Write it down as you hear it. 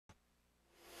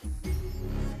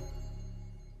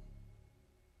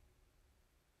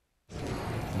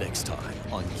next time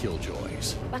on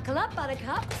Killjoys. Buckle up,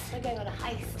 buttercups. We're going on a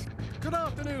heist. Good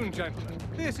afternoon, gentlemen.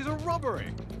 This is a robbery.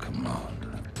 Come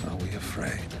on. Are we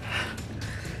afraid?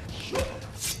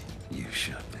 You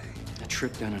should be. A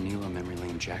trip down Anila memory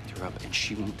lane jacked her up, and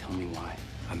she won't tell me why.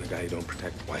 I'm the guy you don't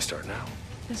protect. Why start now?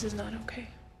 This is not okay.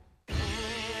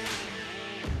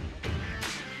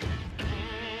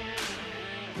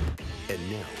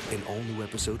 And now, an all-new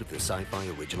episode of the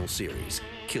Syfy original series,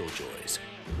 Killjoys.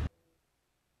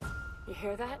 You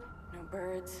hear that? No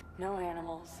birds, no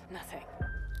animals, nothing.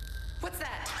 What's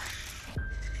that?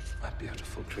 My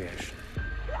beautiful creation.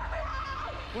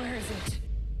 Where is it?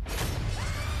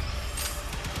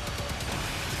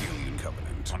 Alien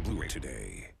Covenant on Blu-ray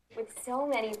today. With so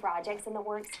many projects in the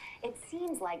works, it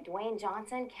seems like Dwayne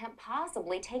Johnson can't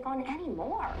possibly take on any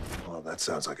more. Well, that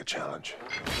sounds like a challenge.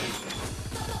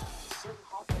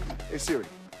 Hey Siri,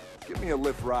 give me a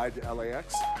Lyft ride to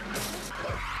LAX.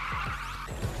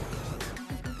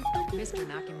 Mr.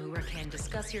 Nakamura can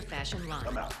discuss your fashion line.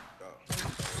 I'm out.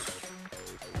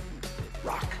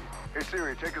 Rock. Hey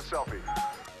Siri, take a selfie.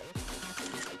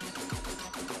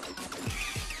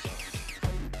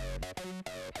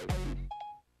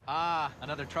 Ah,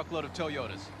 another truckload of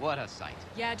Toyotas. What a sight.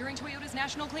 Yeah, during Toyota's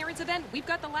national clearance event, we've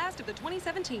got the last of the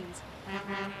 2017s.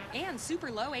 And super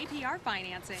low APR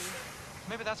financing.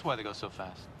 Maybe that's why they go so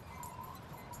fast.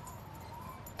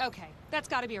 Okay, that's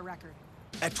gotta be a record.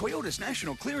 At Toyota's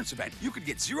national clearance event, you could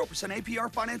get 0%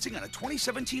 APR financing on a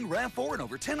 2017 RAV4 and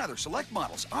over 10 other select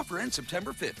models. Offer ends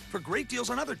September 5th. For great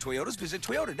deals on other Toyotas, visit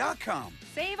Toyota.com.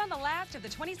 Save on the last of the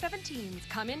 2017s.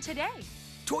 Come in today.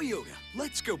 Toyota,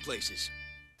 let's go places.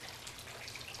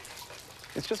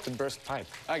 It's just a burst pipe.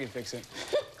 I can fix it.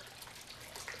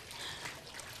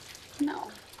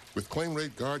 No. With Claim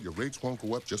Rate Guard, your rates won't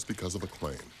go up just because of a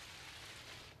claim.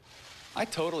 I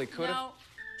totally could have. No.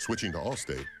 Switching to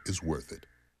Allstate is worth it.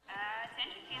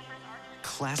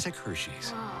 Classic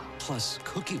Hershey's, plus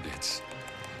cookie bits,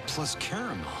 plus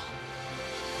caramel.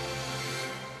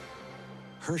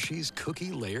 Hershey's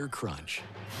Cookie Layer Crunch,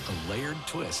 a layered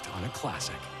twist on a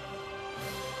classic.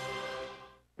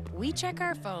 We check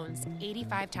our phones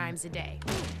 85 times a day.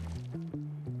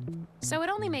 So it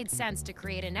only made sense to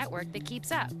create a network that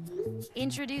keeps up.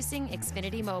 Introducing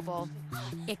Xfinity Mobile.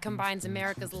 It combines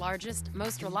America's largest,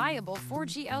 most reliable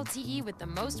 4G LTE with the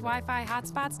most Wi-Fi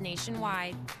hotspots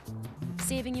nationwide.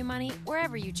 Saving you money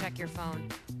wherever you check your phone.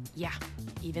 Yeah,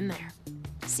 even there.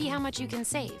 See how much you can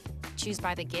save. Choose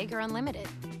by the gig or unlimited.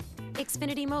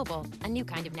 Xfinity Mobile, a new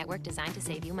kind of network designed to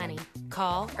save you money.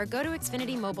 Call or go to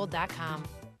xfinitymobile.com.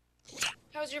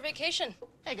 How was your vacation?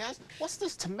 Hey guys, what's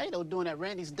this tomato doing at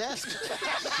Randy's desk?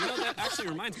 You know, that actually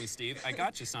reminds me, Steve. I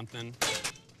got you something.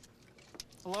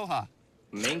 Aloha.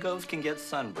 Mangoes can get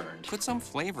sunburned. Put some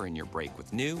flavor in your break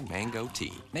with new mango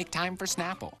tea. Make time for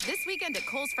Snapple. This weekend at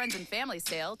Kohl's Friends and Family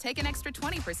Sale, take an extra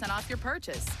 20% off your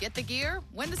purchase. Get the gear,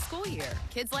 win the school year.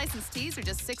 Kids' licensed tees are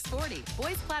just $6.40.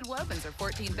 Boys' plaid wovens are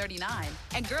 $14.39.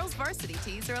 And girls' varsity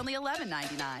tees are only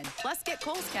 $11.99. Plus, get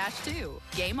Kohl's cash, too.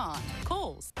 Game on.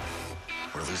 Kohl's.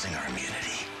 We're losing our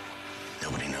immunity.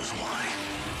 Nobody knows why.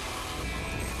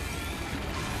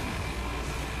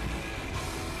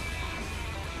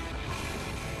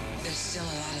 There's still a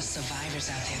lot of survivors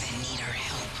out there that need our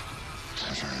help.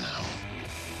 Time for now.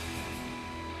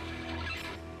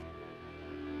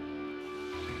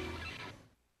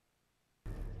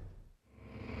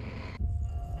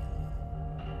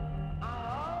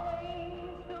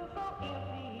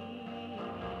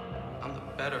 I'm the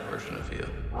better version of you.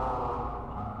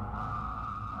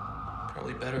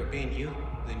 Probably better at being you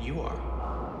than you are.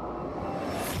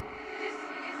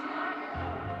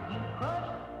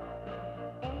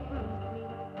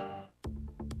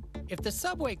 If the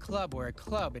Subway Club were a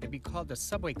club, it'd be called the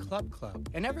Subway Club Club,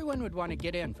 and everyone would want to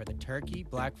get in for the turkey,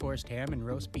 black forest ham, and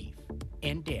roast beef.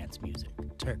 And dance music.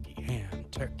 Turkey,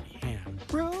 ham,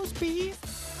 roast beef.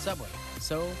 Subway,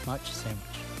 so much sandwich.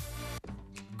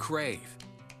 Krave.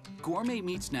 Gourmet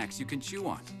meat snacks you can chew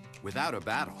on, without a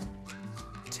battle.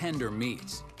 Tender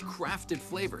meats, crafted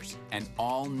flavors, and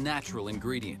all natural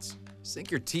ingredients.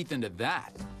 Sink your teeth into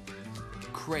that.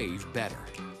 Crave better.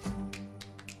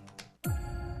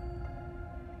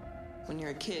 When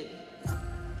you're a kid,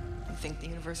 you think the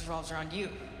universe revolves around you,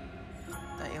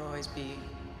 that you'll always be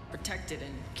protected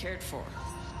and cared for.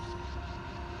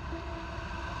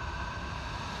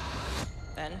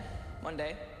 Then, one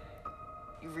day,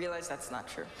 you realize that's not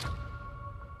true.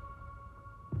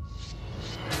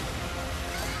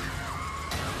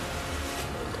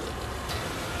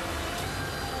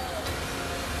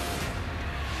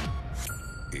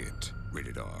 It,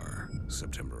 rated R,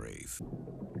 September 8th.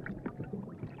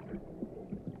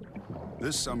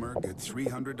 This summer, get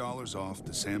 $300 off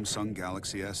the Samsung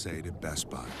Galaxy S8 at Best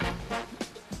Buy.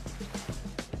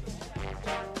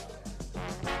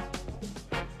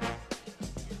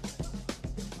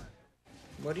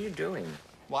 What are you doing?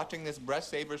 Watching this Breast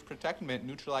Savers Protect Mint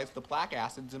neutralize the plaque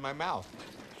acids in my mouth.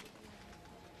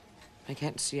 I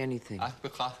can't see anything. That's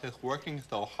because it's working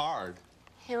so hard.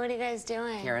 Hey, what are you guys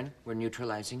doing? Karen, we're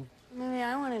neutralizing. Maybe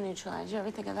I want to neutralize. You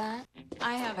ever think of that?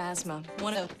 I have asthma,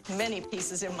 one of many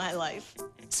pieces in my life.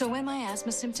 So when my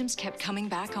asthma symptoms kept coming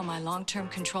back on my long-term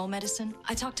control medicine,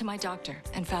 I talked to my doctor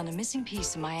and found a missing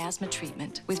piece in my asthma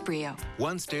treatment with Breo.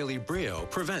 Once daily Breo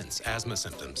prevents asthma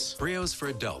symptoms. Breo's for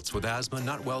adults with asthma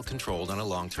not well controlled on a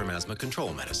long-term asthma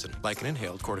control medicine, like an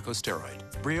inhaled corticosteroid.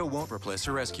 Breo won't replace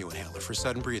a rescue inhaler for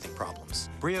sudden breathing problems.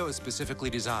 Breo is specifically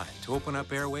designed to open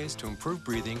up airways to improve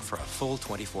breathing for a full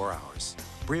 24 hours.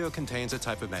 Breo contains a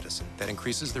type of medicine that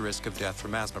increases the risk of death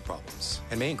from asthma problems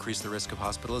and may increase the risk of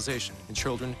hospitalization in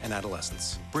children and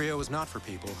adolescents. Breo is not for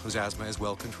people whose asthma is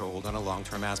well controlled on a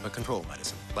long-term asthma control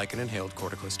medicine, like an inhaled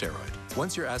corticosteroid.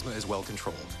 Once your asthma is well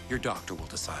controlled, your doctor will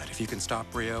decide if you can stop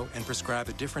Breo and prescribe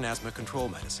a different asthma control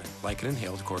medicine, like an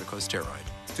inhaled corticosteroid.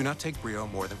 Do not take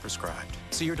Breo more than prescribed.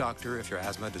 See your doctor if your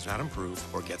asthma does not improve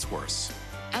or gets worse.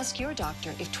 Ask your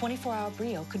doctor if 24-hour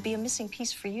Breo could be a missing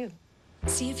piece for you.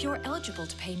 See if you're eligible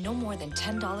to pay no more than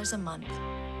 $10 a month.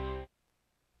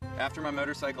 After my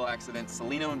motorcycle accident,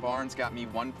 Cellino and Barnes got me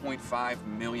 $1.5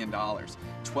 million,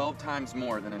 12 times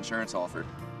more than insurance offered.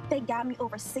 They got me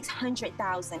over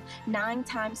 $600,000, 9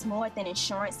 times more than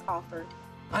insurance offered.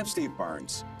 I'm Steve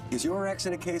Barnes. Is your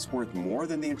accident case worth more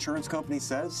than the insurance company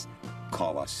says?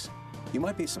 Call us. You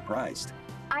might be surprised.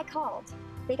 I called.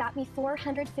 They got me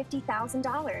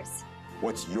 $450,000.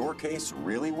 What's your case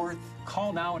really worth?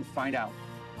 Call now and find out.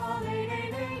 Call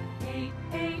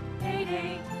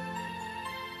 888-8888.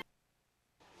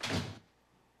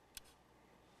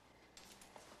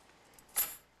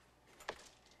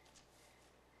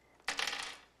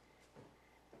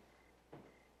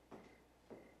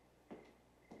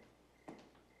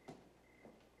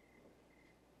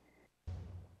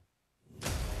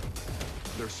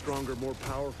 There's stronger, more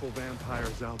powerful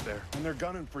vampires out there, and they're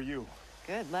gunning for you.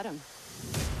 Good, let him.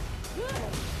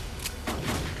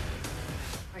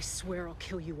 I swear I'll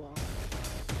kill you all.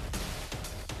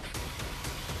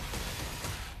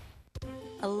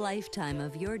 A lifetime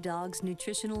of your dog's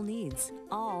nutritional needs,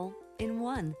 all in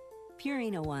one.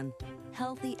 Purina One.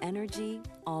 Healthy energy,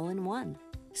 all in one.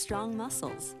 Strong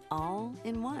muscles, all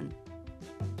in one.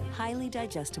 Highly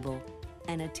digestible,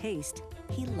 and a taste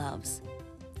he loves,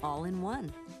 all in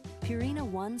one. Purina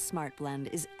One Smart Blend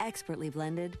is expertly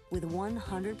blended with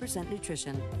 100%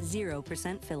 nutrition,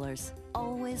 0% fillers.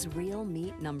 Always real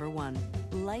meat #1.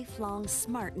 Lifelong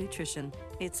smart nutrition.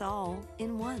 It's all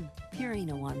in one.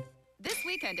 Purina One. This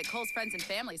weekend at Kohl's Friends and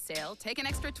Family Sale, take an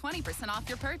extra 20% off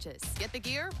your purchase. Get the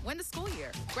gear, win the school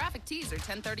year. Graphic tees are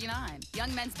 $10.39.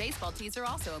 Young men's baseball tees are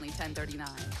also only $10.39.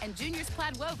 And juniors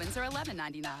plaid wovens are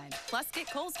 $11.99. Plus,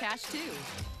 get Kohl's cash, too.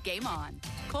 Game on.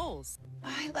 Kohl's.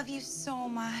 I love you so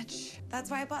much. That's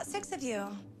why I bought 6 of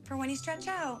you, for when you stretch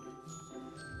out.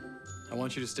 I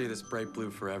want you to stay this bright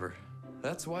blue forever.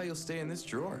 That's why you'll stay in this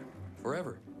drawer,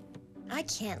 forever. I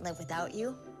can't live without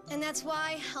you. And that's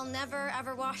why I'll never,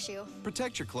 ever wash you.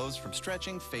 Protect your clothes from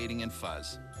stretching, fading, and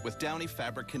fuzz with Downy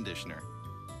Fabric Conditioner.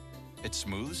 It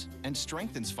smooths and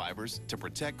strengthens fibers to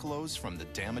protect clothes from the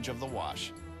damage of the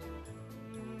wash.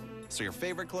 So your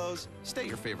favorite clothes, stay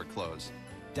your favorite clothes.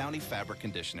 Downy Fabric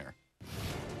Conditioner.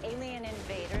 Alien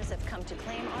invaders have come to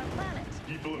claim our planet.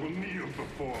 People will kneel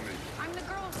before me. I'm the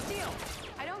girl of steel.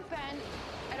 I don't bend,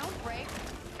 I don't break,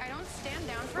 I don't stand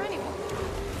down for anyone.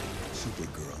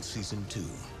 Supergirl Season 2.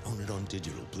 Own it on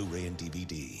digital, Blu-ray, and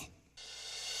DVD.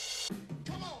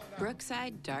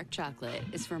 Brookside dark chocolate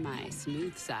is for my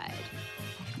smooth side,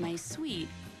 my sweet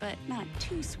but not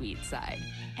too sweet side,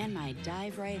 and my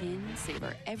dive right in,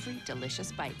 savor every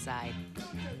delicious bite side.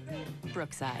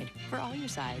 Brookside, for all your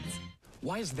sides.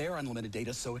 Why is their unlimited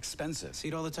data so expensive? See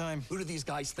it all the time. Who do these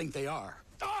guys think they are?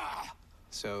 Ah!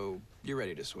 So, you're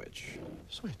ready to switch.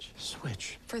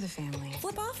 Switch. For the family.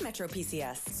 Flip off Metro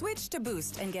PCS. Switch to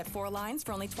Boost and get 4 lines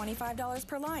for only $25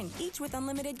 per line, each with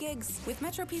unlimited gigs. With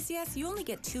Metro PCS, you only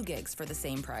get 2 gigs for the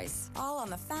same price. All on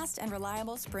the fast and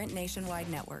reliable Sprint nationwide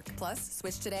network. Plus,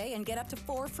 switch today and get up to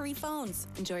 4 free phones.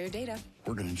 Enjoy your data.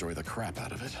 We're gonna enjoy the crap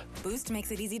out of it. Boost makes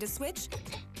it easy to switch.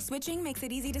 Switching makes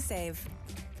it easy to save.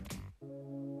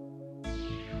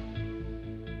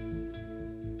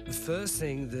 The first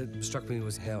thing that struck me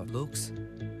was how it looks.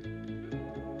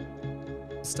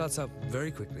 It starts up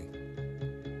very quickly.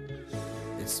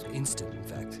 It's instant, in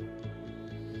fact.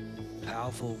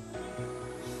 Powerful.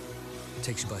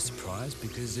 takes you by surprise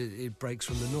because it breaks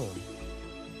from the norm.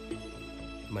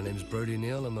 My name's Brody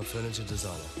Neal. I'm a furniture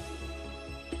designer.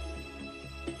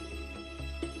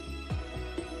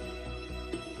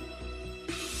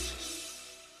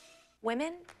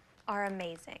 Women are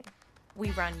amazing.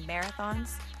 We run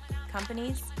marathons,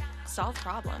 companies, solve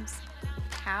problems.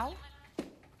 How?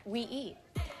 We eat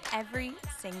every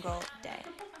single day.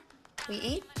 We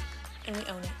eat and we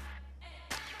own it.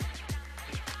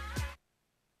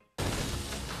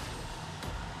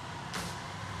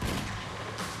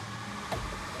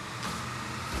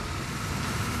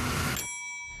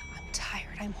 I'm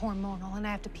tired, I'm hormonal, and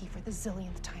I have to pee for the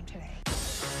zillionth time today.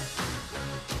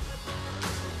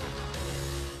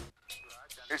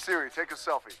 Hey Siri, take a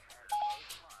selfie.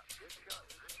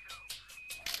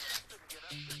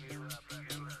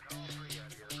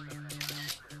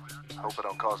 I hope I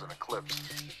don't cause an eclipse.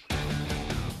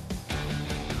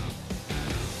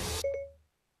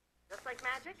 Just like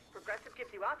magic, Progressive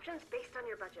gives you options based on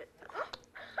your budget.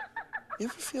 You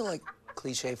ever feel like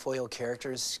cliche foil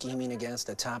characters scheming against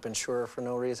a top insurer for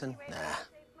no reason? Nah.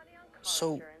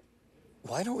 So,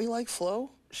 why don't we like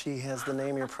Flo? She has the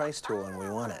name your price tool and we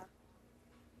want it.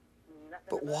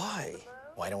 But why?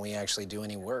 Why don't we actually do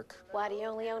any work? Why do you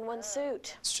only own one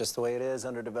suit? It's just the way it is,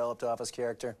 underdeveloped office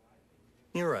character.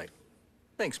 You're right.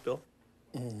 Thanks, Bill.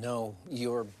 No,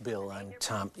 you're Bill. I'm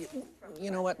Tom.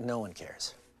 You know what? No one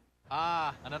cares.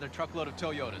 Ah, another truckload of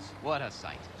Toyotas. What a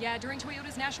sight. Yeah, during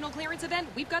Toyota's national clearance event,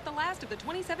 we've got the last of the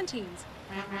 2017s.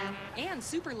 And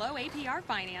super low APR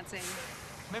financing.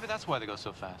 Maybe that's why they go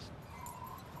so fast.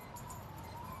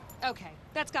 Okay,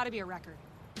 that's gotta be a record.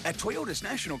 At Toyota's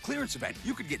national clearance event,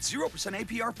 you could get 0%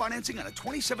 APR financing on a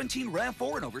 2017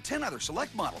 RAV4 and over 10 other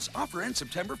select models. Offer ends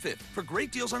September 5th. For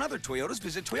great deals on other Toyotas,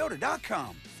 visit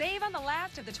Toyota.com. Save on the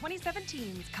last of the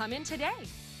 2017s. Come in today.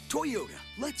 Toyota,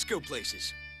 let's go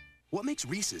places. What makes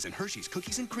Reese's and Hershey's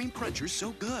Cookies and Cream Crunchers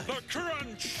so good? The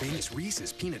crunch! Famous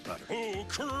Reese's Peanut Butter. Oh,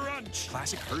 crunch!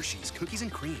 Classic Hershey's Cookies and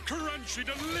Cream. Crunchy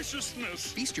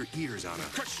deliciousness! Feast your ears on a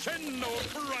crescendo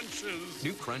crunches!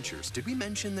 New Crunchers. Did we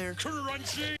mention their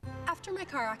crunchy? After my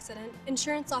car accident,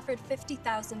 insurance offered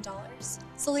 $50,000.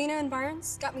 Cellino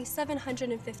Barnes got me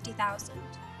 $750,000.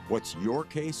 What's your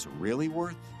case really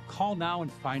worth? Call now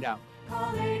and find out.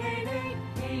 Call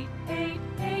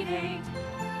 888-8888.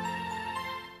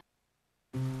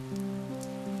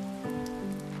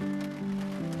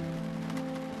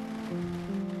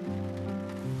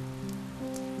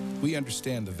 We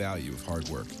understand the value of hard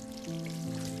work.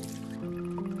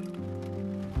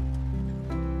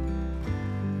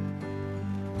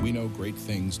 We know great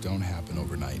things don't happen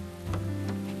overnight.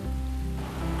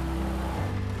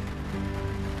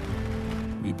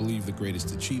 We believe the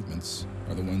greatest achievements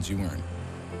are the ones you earn.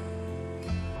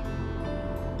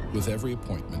 With every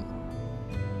appointment,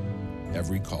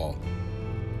 every call,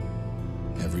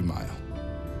 every mile.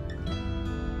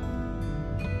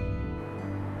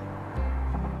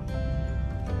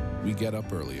 We get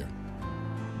up earlier.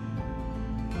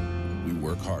 We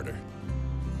work harder.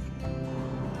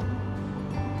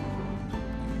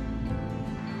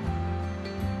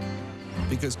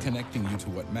 Because connecting you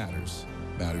to what matters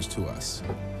to us.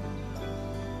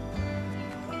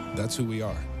 That's who we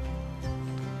are.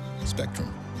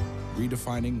 Spectrum,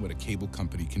 redefining what a cable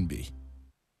company can be.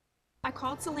 I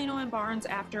called Cellino Barnes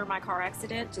after my car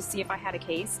accident to see if I had a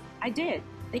case. I did.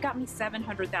 They got me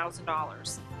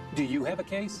 $700,000. Do you have a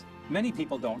case? Many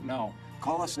people don't know.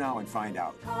 Call us now and find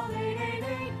out. Call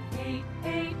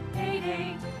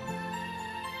 888-8888.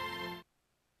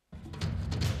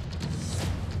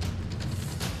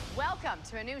 Welcome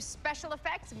to a new special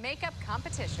effects makeup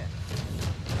competition.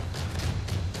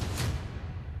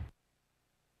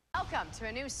 Welcome to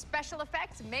a new special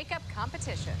effects makeup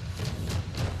competition.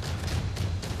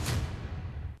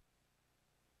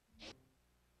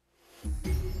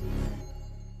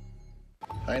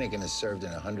 Heineken is served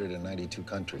in 192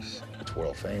 countries. It's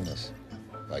world famous,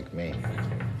 like me.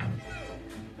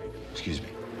 Excuse me.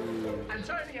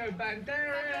 Antonio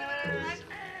Banderas!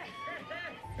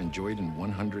 Enjoyed in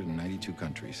 192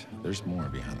 countries. There's more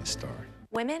behind the star.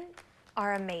 Women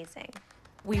are amazing.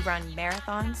 We run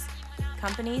marathons,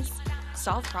 companies,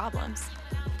 solve problems.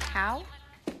 How?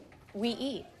 We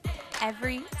eat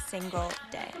every single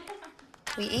day.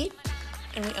 We eat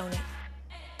and we own it.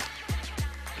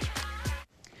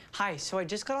 Hi, so I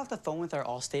just got off the phone with our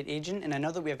Allstate agent, and I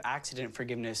know that we have accident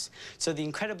forgiveness. So the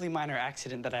incredibly minor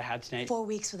accident that I had tonight... 4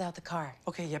 weeks without the car.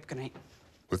 Okay, yep, good night.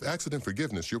 With accident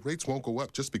forgiveness, your rates won't go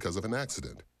up just because of an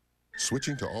accident.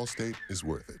 Switching to Allstate is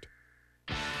worth it.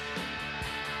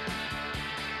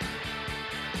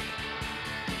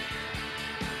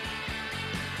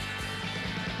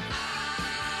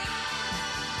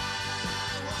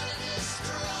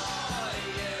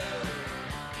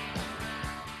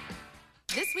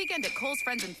 Kohl's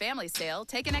Friends and Family Sale,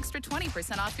 take an extra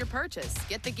 20% off your purchase.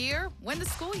 Get the gear, win the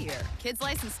school year. Kids'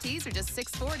 licensed tees are just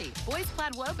 $6.40. Boys'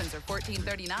 plaid wovens are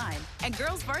 $14.39. And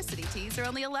girls' varsity tees are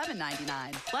only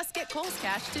 $11.99. Plus, get Kohl's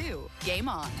cash, too. Game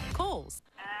on. Kohl's.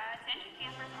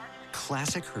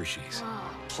 Classic Hershey's.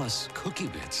 Plus cookie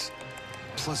bits.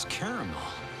 Plus caramel.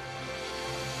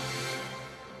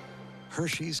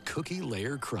 Hershey's Cookie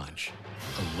Layer Crunch.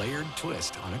 A layered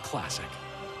twist on a classic.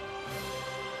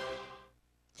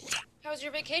 How was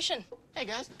your vacation? Hey,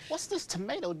 guys, what's this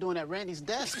tomato doing at Randy's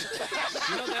desk?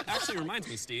 You know, that actually reminds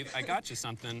me, Steve. I got you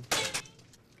something.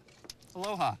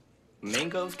 Aloha.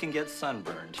 Mangoes can get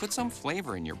sunburned. Put some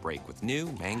flavor in your break with new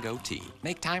mango tea.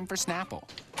 Make time for Snapple.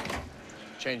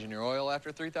 Changing your oil after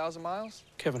 3,000 miles?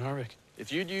 Kevin Harvick.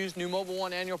 If you'd use new Mobil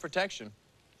One annual protection,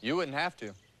 you wouldn't have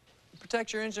to.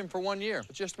 Protect your engine for 1 year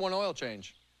with just one oil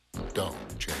change. Don't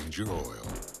change your oil.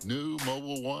 New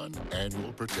Mobil One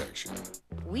annual protection.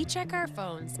 We check our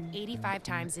phones 85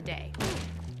 times a day.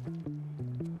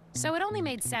 So it only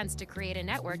made sense to create a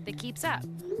network that keeps up.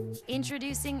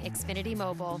 Introducing Xfinity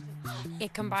Mobile.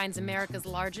 It combines America's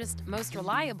largest, most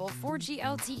reliable 4G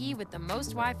LTE with the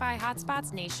most Wi-Fi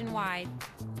hotspots nationwide.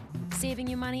 Saving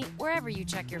you money wherever you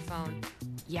check your phone.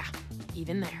 Yeah,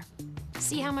 even there.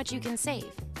 See how much you can save.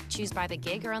 Choose by the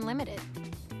gig or unlimited.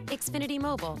 Xfinity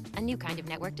Mobile, a new kind of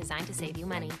network designed to save you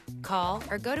money. Call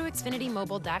or go to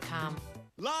xfinitymobile.com.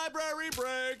 Library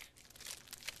break!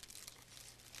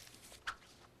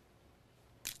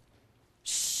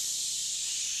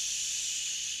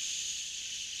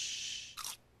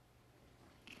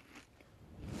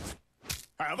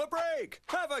 Have a break!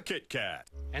 Have a Kit Kat!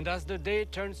 And as the day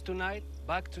turns to night,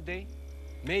 back to day,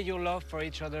 may your love for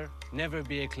each other never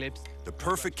be eclipsed. The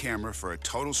perfect camera for a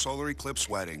total solar eclipse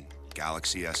wedding.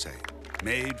 Galaxy SA.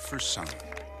 Made for sun.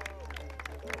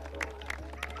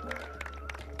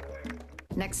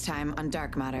 Next time on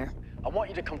Dark Matter. I want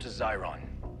you to come to Xiron.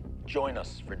 Join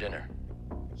us for dinner.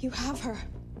 You have her.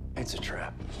 It's a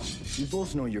trap. You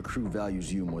both know your crew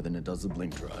values you more than it does the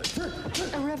blink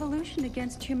drive. A revolution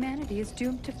against humanity is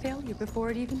doomed to failure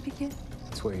before it even begins.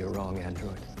 That's where you're wrong,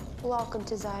 Android. Welcome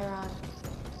to Xiron.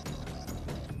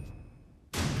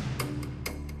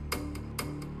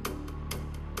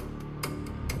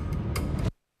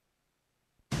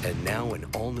 And now an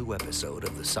all-new episode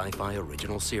of the Syfy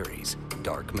original series,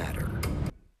 Dark Matter.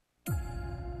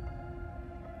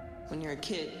 When you're a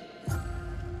kid,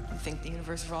 you think the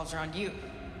universe revolves around you.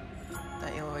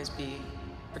 That you'll always be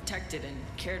protected and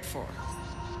cared for.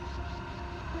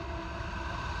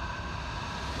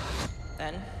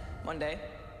 Then, one day,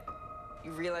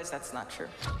 you realize that's not true.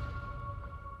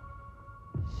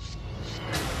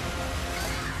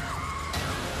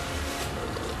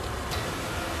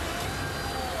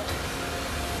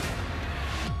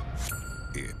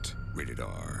 It. Rated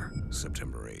R.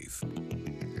 September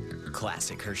 8th.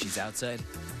 Classic Hershey's outside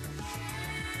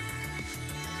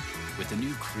with the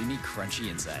new creamy, crunchy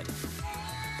inside.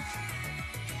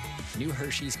 New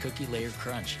Hershey's Cookie Layer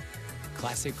Crunch.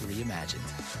 Classic reimagined.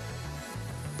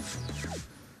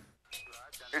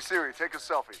 Hey Siri, take a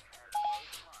selfie.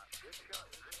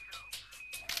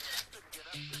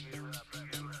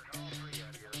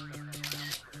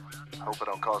 Hope it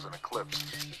don't cause an eclipse.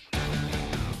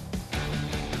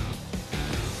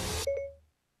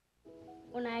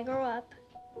 When I grow up,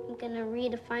 I'm gonna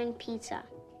redefine pizza.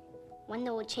 One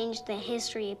that will change the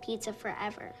history of pizza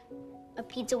forever. A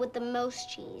pizza with the most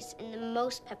cheese and the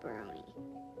most pepperoni.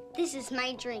 This is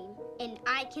my dream, and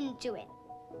I can do it.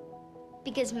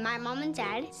 Because my mom and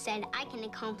dad said I can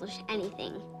accomplish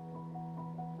anything.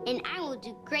 And I will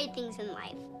do great things in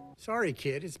life. Sorry,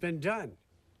 kid, it's been done.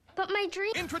 But my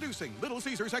dream... Introducing Little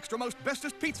Caesars Extra Most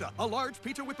Bestest Pizza. A large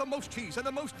pizza with the most cheese and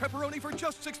the most pepperoni for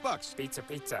just $6. Pizza,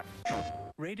 pizza.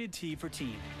 Rated T for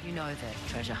teen. You know that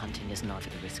treasure hunting is not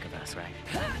risk-averse, right?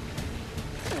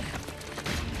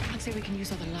 I'd say we can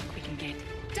use all the luck we can get.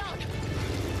 Done!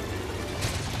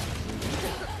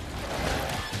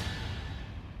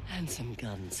 And some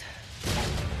guns.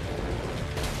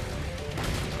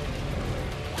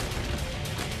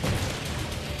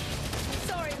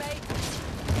 Sorry, mate.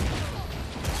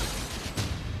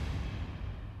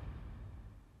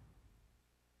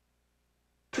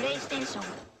 PlayStation.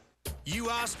 You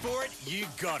asked for it, you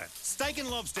got it. Steak and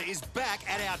Lobster is back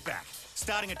at Outback.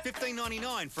 Starting at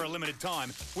 $15.99 for a limited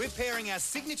time, we're pairing our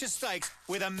signature steaks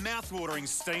with a mouth-watering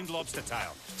steamed lobster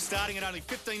tail. Starting at only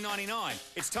 $15.99,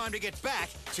 it's time to get back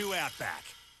to Outback.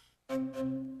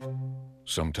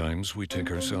 Sometimes we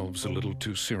take ourselves a little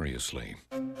too seriously.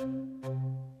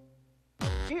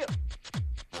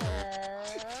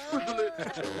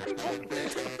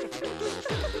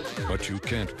 But you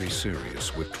can't be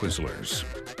serious with Twizzlers.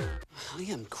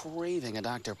 I am craving a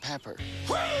Dr. Pepper.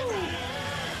 Woo!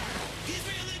 He's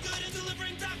really good at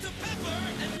delivering Dr. Pepper,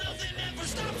 and nothing ever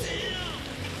stops him.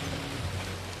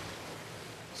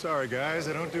 Sorry, guys,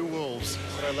 I don't do wolves.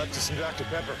 But I left you some Dr.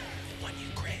 Pepper. What you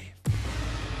crave.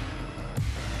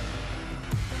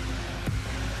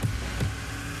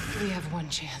 We have one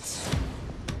chance.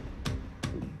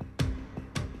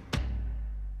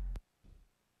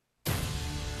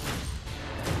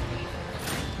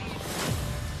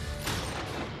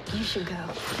 You should go.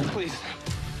 Please.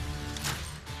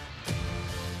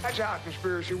 That's how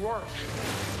conspiracy works.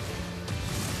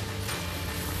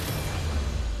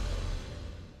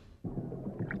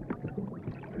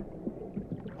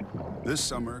 This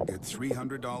summer, get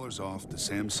 $300 off the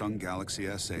Samsung Galaxy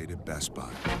S8 at Best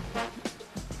Buy.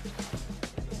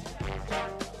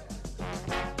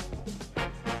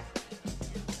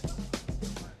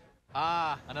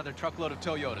 Ah, another truckload of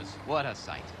Toyotas. What a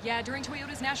sight. Yeah, during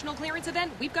Toyota's national clearance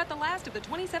event, we've got the last of the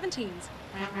 2017s.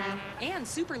 And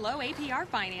super low APR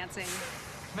financing.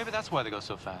 Maybe that's why they go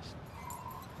so fast.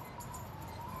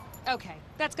 Okay,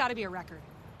 that's got to be a record.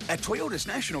 At Toyota's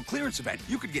national clearance event,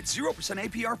 you could get 0%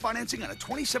 APR financing on a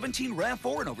 2017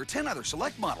 RAV4 and over 10 other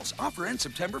select models. Offer ends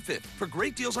September 5th. For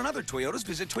great deals on other Toyotas,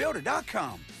 visit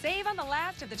Toyota.com. Save on the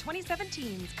last of the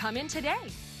 2017s. Come in today.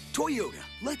 Toyota,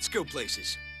 let's go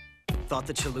places. Thought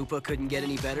the chalupa couldn't get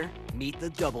any better? Meet the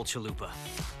double chalupa.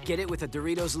 Get it with a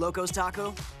Doritos Locos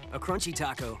taco, a crunchy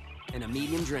taco, and a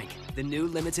medium drink. The new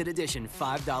limited edition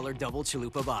 $5 double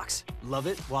chalupa box. Love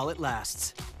it while it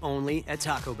lasts. Only at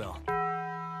Taco Bell.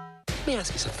 Let me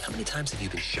ask you something. How many times have you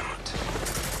been shot?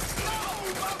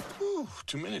 Ooh,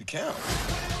 2-minute count.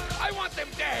 I want them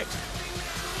dead.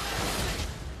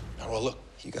 Oh, well, look,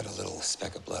 you got a little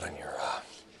speck of blood on your,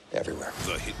 everywhere.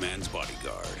 The Hitman's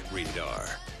Bodyguard. Rated R.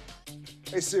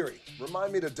 Hey, Siri,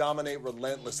 remind me to dominate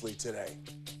relentlessly today.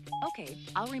 Okay,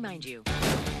 I'll remind you.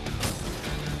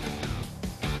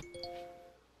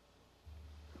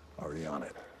 Already on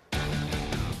it.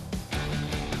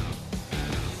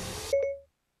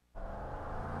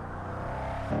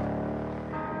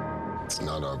 It's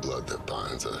not our blood that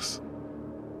binds us.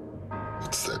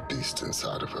 It's that beast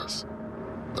inside of us.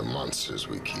 The monsters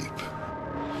we keep.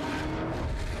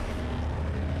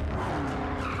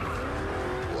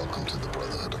 Welcome to the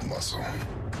Brotherhood of Muscle.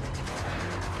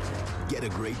 Get a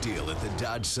great deal at the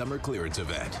Dodge Summer Clearance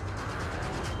event.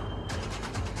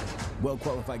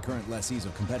 Well-qualified current lessees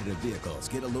of competitive vehicles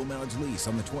get a low-mileage lease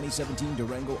on the 2017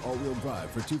 Durango all-wheel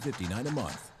drive for $259 a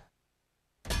month.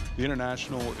 The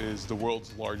International is the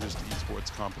world's largest esports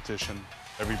competition.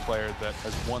 Every player that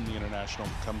has won the International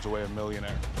comes away a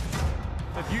millionaire.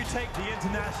 If you take the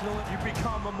International, you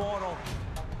become immortal.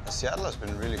 Seattle has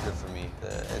been really good for me.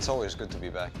 It's always good to be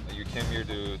back. You came here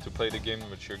to play the game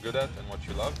which you're good at and what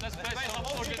you love.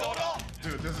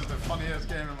 Dude, this is the funniest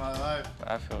game in my life.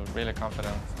 I feel really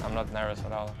confident. I'm not nervous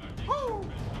at all. Woo!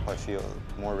 I feel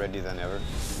more ready than ever.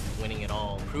 Winning it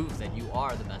all proves that you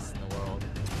are the best in the world.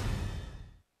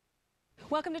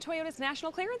 Welcome to Toyota's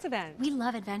national clearance event. We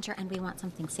love adventure and we want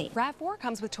something safe. RAV4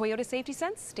 comes with Toyota Safety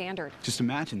Sense Standard. Just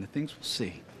imagine the things we'll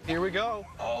see. Here we go.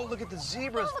 Oh, look at the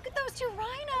zebras. Oh, look at those two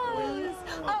rhinos.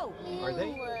 Oh. Are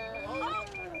they?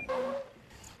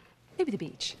 Maybe the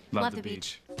beach. Love the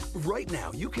beach. Right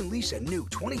now, you can lease a new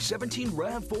 2017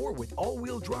 RAV4 with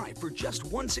all-wheel drive for just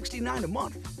 $169 a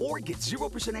month. Or get 0%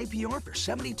 APR for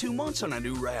 72 months on a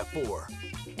new RAV4.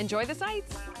 Enjoy the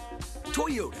sights.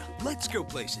 Toyota, let's go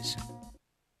places.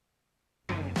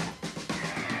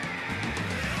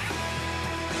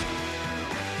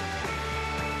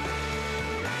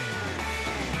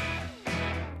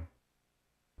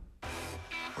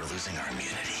 We're losing our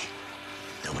immunity.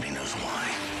 Nobody knows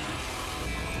why.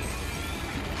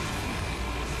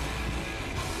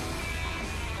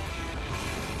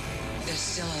 There's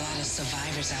still a lot of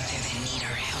survivors out there that need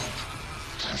our help.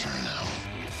 Time for her now.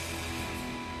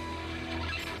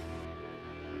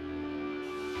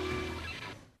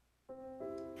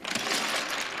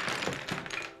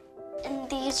 And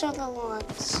these are the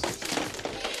ones.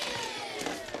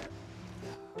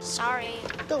 Sorry.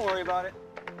 Don't worry about it.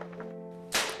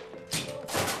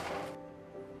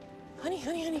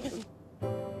 Honey.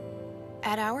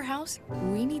 At our house,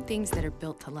 we need things that are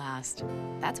built to last.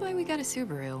 That's why we got a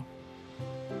Subaru.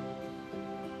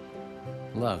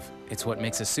 Love, it's what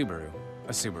makes a Subaru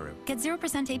a Subaru. Get 0%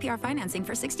 APR financing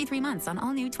for 63 months on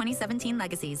all new 2017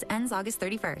 Legacies. Ends August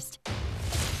 31st.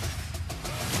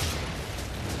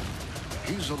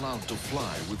 He's allowed to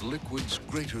fly with liquids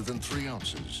greater than 3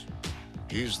 ounces.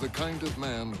 He's the kind of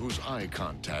man whose eye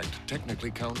contact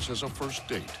technically counts as a first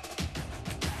date.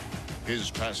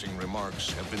 His passing remarks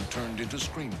have been turned into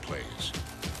screenplays.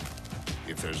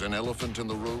 If there's an elephant in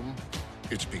the room,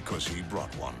 it's because he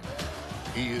brought one.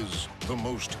 He is the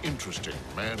most interesting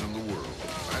man in the world.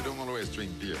 I don't always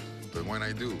drink beer, but when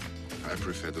I do, I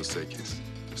prefer Dos Equis.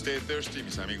 Stay thirsty,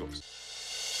 mis amigos.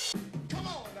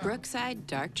 Brookside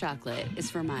dark chocolate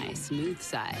is for my smooth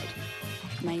side,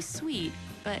 my sweet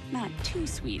but not too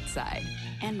sweet side,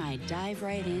 and my dive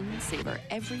right in, savor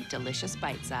every delicious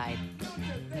bite side.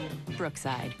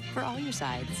 Brookside, for all your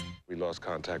sides. We lost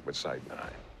contact with Site 9.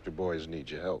 Your boys need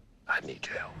your help. I need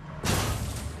your help.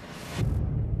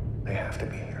 They have to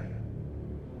be here.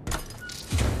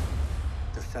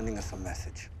 They're sending us a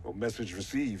message. Well, message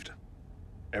received.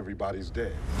 Everybody's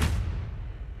dead.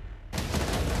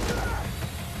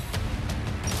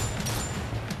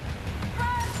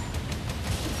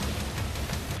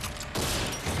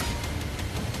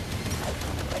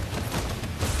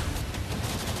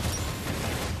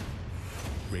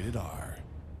 Rated R.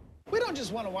 We don't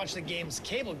just want to watch the games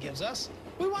cable gives us.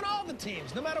 We want all the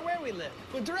teams, no matter where we live,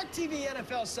 with DirecTV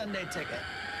NFL Sunday Ticket.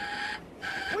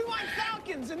 We want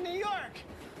Falcons in New York,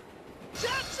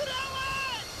 Jets in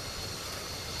LA,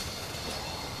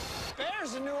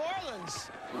 Bears in New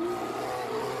Orleans,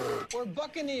 or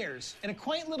Buccaneers in a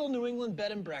quaint little New England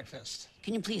bed and breakfast.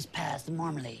 Can you please pass the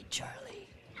marmalade, Charlie?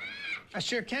 I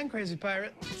sure can, Crazy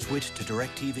Pirate. Switch to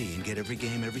DirecTV and get every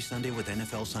game every Sunday with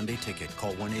NFL Sunday Ticket.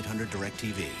 Call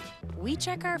 1-800-DirecTV. We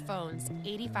check our phones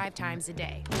 85 times a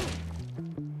day.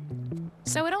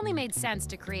 So it only made sense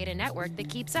to create a network that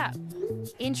keeps up.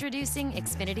 Introducing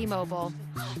Xfinity Mobile.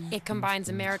 It combines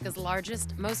America's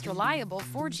largest, most reliable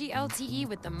 4G LTE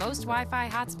with the most Wi-Fi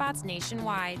hotspots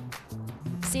nationwide.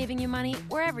 Saving you money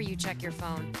wherever you check your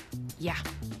phone. Yeah,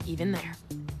 even there.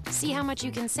 See how much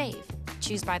you can save.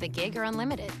 Choose by the gig or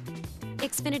unlimited.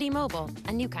 Xfinity Mobile,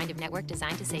 a new kind of network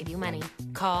designed to save you money.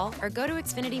 Call or go to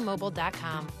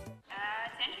xfinitymobile.com.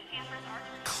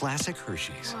 Classic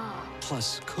Hershey's,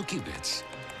 plus Cookie Bits,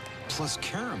 plus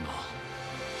caramel.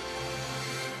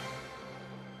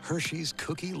 Hershey's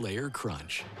Cookie Layer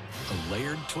Crunch, a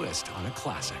layered twist on a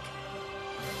classic.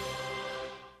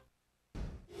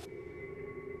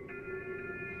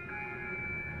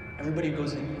 Everybody who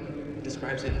goes in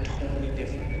describes it totally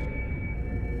different.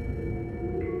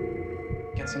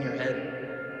 Gets in your head.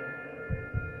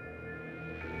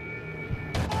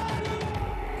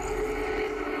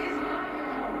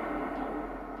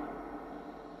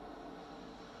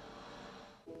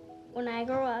 When I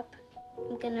grow up,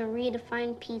 I'm gonna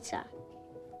redefine pizza.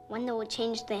 One that will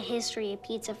change the history of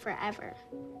pizza forever.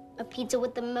 A pizza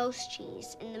with the most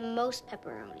cheese and the most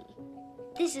pepperoni.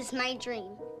 This is my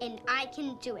dream, and I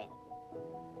can do it.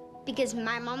 Because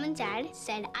my mom and dad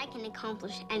said I can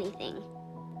accomplish anything.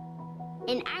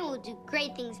 And I will do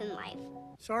great things in life.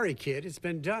 Sorry, kid, it's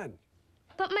been done.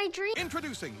 But my dream...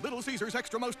 Introducing Little Caesars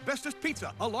Extra Most Bestest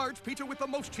Pizza. A large pizza with the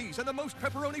most cheese and the most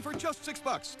pepperoni for just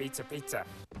 $6. Pizza.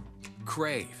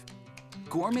 Krave.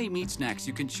 Gourmet meat snacks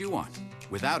you can chew on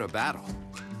without a battle.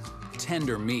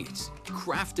 Tender meats,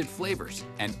 crafted flavors,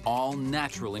 and all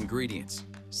natural ingredients.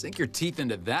 Sink your teeth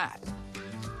into that.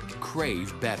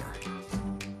 Crave better.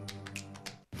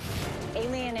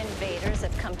 Alien invaders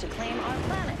have come to claim our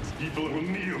planet. People will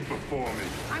kneel before me.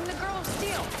 I'm the girl of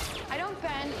steel. I don't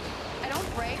bend, I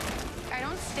don't break, I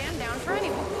don't stand down for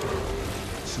anyone.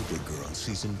 Supergirl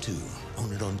Season 2.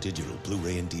 Own it on digital,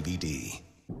 Blu-ray and DVD.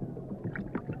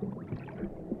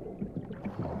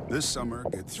 This summer,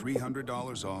 get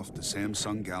 $300 off the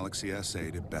Samsung Galaxy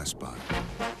S8 at Best Buy.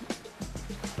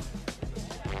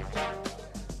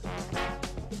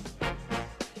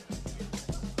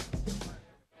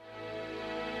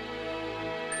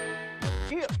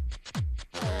 Here.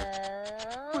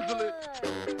 Wiggle it.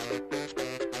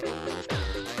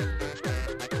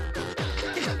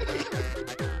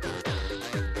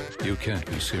 You can't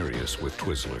be serious with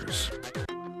Twizzlers.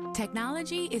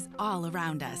 Technology is all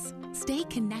around us. Stay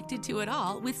connected to it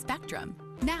all with Spectrum.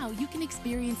 Now you can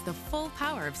experience the full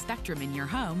power of Spectrum in your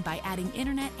home by adding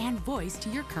internet and voice to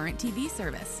your current TV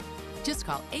service. Just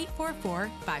call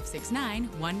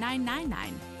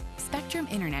 844-569-1999. Spectrum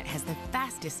Internet has the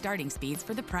fastest starting speeds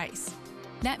for the price.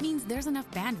 That means there's enough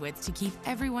bandwidth to keep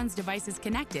everyone's devices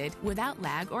connected without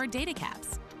lag or data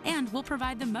caps. And we'll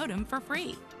provide the modem for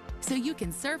free. So you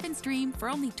can surf and stream for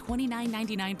only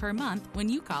 $29.99 per month when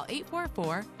you call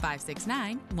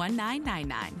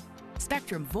 844-569-1999.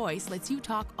 Spectrum Voice lets you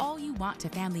talk all you want to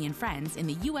family and friends in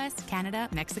the US, Canada,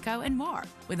 Mexico, and more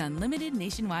with unlimited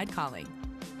nationwide calling.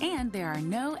 And there are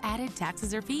no added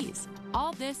taxes or fees.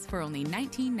 All this for only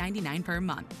 $19.99 per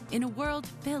month. In a world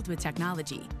filled with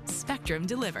technology, Spectrum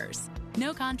delivers.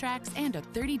 No contracts and a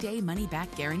 30-day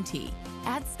money-back guarantee.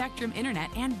 Add Spectrum Internet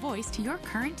and voice to your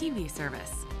current TV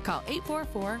service. Call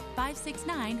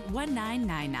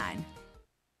 844-569-1999.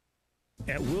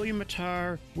 At William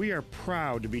Mattar, we are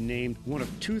proud to be named one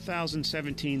of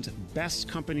 2017's best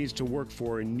companies to work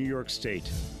for in New York State.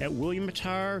 At William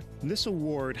Mattar, this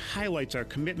award highlights our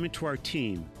commitment to our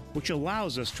team, which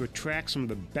allows us to attract some of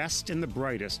the best and the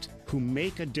brightest who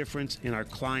make a difference in our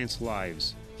clients'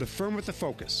 lives. The firm with the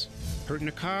focus. Hurt in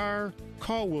a car?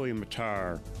 Call William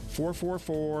Mattar,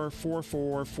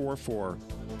 444-4444.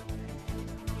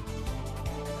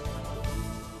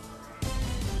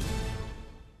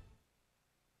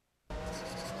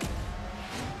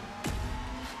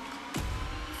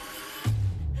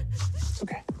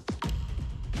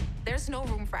 There's no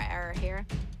room for error here.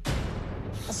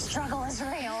 The struggle is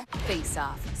real. Face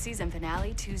Off, season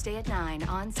finale Tuesday at 9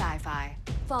 on Syfy.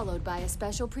 Followed by a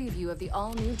special preview of the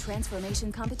all-new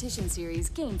Transformation competition series,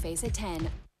 Game Face at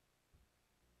 10.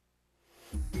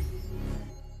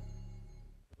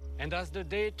 And as the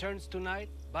day turns to night,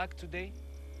 back to day,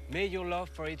 may your love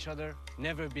for each other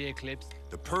never be eclipsed.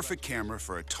 The perfect camera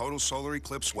for a total solar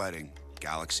eclipse wedding,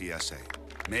 Galaxy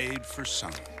S8. Made for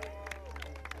summer.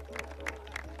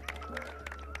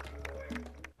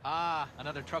 Ah,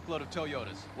 another truckload of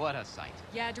Toyotas. What a sight.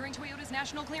 Yeah, during Toyota's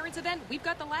national clearance event, we've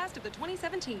got the last of the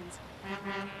 2017s.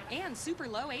 And super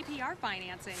low APR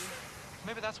financing.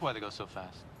 Maybe that's why they go so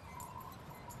fast.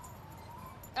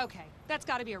 Okay, that's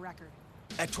gotta be a record.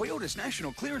 At Toyota's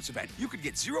national clearance event, you could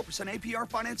get 0% APR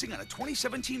financing on a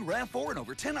 2017 RAV4 and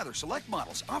over 10 other select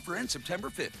models. Offer ends September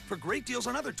 5th. For great deals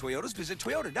on other Toyotas, visit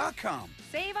Toyota.com.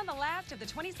 Save on the last of the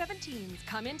 2017s.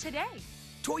 Come in today.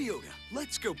 Toyota,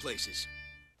 let's go places.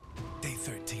 Day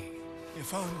 13.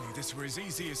 If only this were as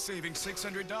easy as saving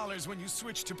 $600 when you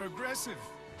switch to Progressive.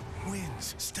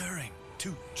 Winds stirring,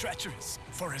 too treacherous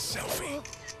for a selfie.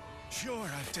 Sure,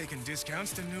 I've taken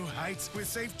discounts to new heights with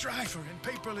safe driver and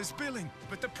paperless billing,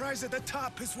 but the prize at the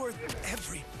top is worth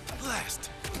every last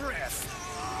breath.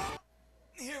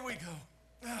 Here we go.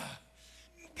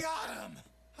 Got him.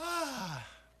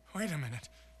 Wait a minute.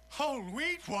 Whole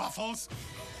wheat waffles?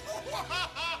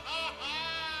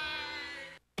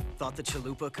 Thought the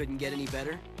chalupa couldn't get any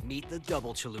better? Meet the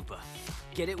double chalupa.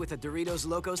 Get it with a Doritos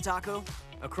Locos taco,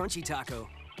 a crunchy taco,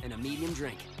 and a medium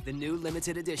drink. The new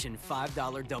limited edition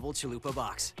 $5 double chalupa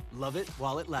box. Love it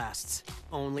while it lasts.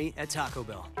 Only at Taco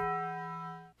Bell.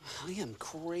 I am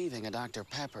craving a Dr.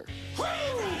 Pepper. He's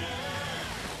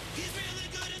really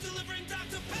good at delivering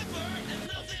Dr. Pepper, and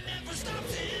nothing ever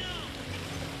stops him.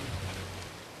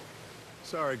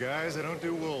 Sorry, guys, I don't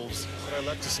do wolves, but I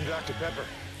left you some Dr. Pepper.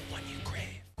 What you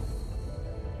crave.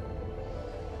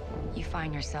 You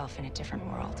find yourself in a different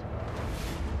world.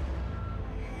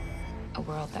 A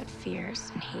world that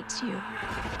fears and hates you.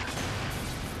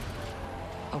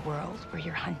 A world where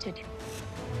you're hunted.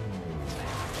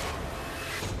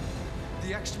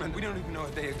 The X-Men, we don't even know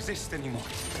if they exist anymore.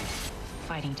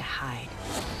 Fighting to hide,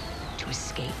 to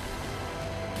escape.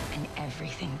 And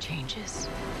everything changes.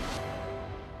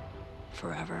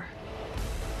 Forever.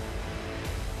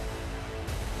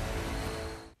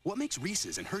 What makes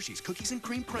Reese's and Hershey's Cookies and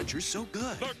Cream Crunchers so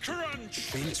good? The crunch!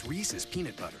 Famous Reese's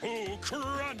Peanut Butter. Oh,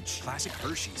 crunch! Classic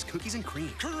Hershey's Cookies and Cream.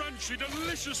 Crunchy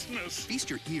deliciousness! Feast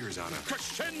your ears on a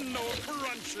crescendo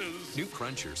crunches! New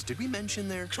Crunchers. Did we mention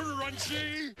their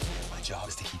crunchy? My job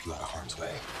is to keep you out of harm's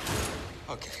way.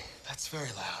 Okay, that's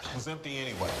very loud. It was empty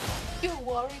anyway. You're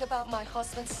worried about my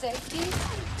husband's safety?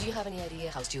 Do you have any idea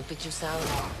how stupid you sound?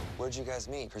 Where'd you guys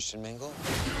meet? Christian Mingle?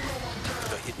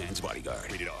 The Hitman's Bodyguard.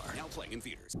 Rated R. Now playing in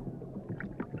theaters.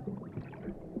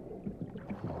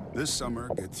 This summer,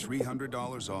 get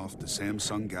 $300 off the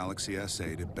Samsung Galaxy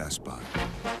S8 at Best Buy.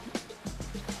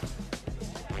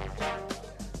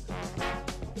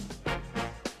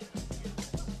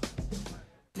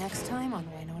 Next time on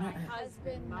Wynonna Earp.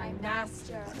 Husband, my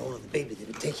master. Oh, the baby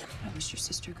didn't take him. I wish your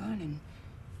sister gone and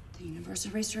the universe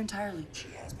erased her entirely. She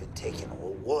has been taken,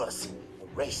 or worse,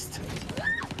 erased.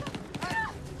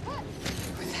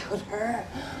 Without her,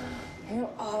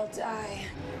 you'll all die.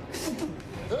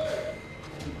 Hey!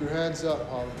 Keep your hands up,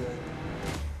 Holiday.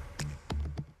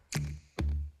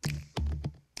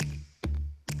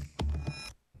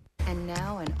 And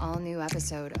now an all-new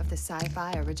episode of the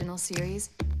Syfy original series,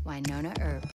 Wynonna Earp.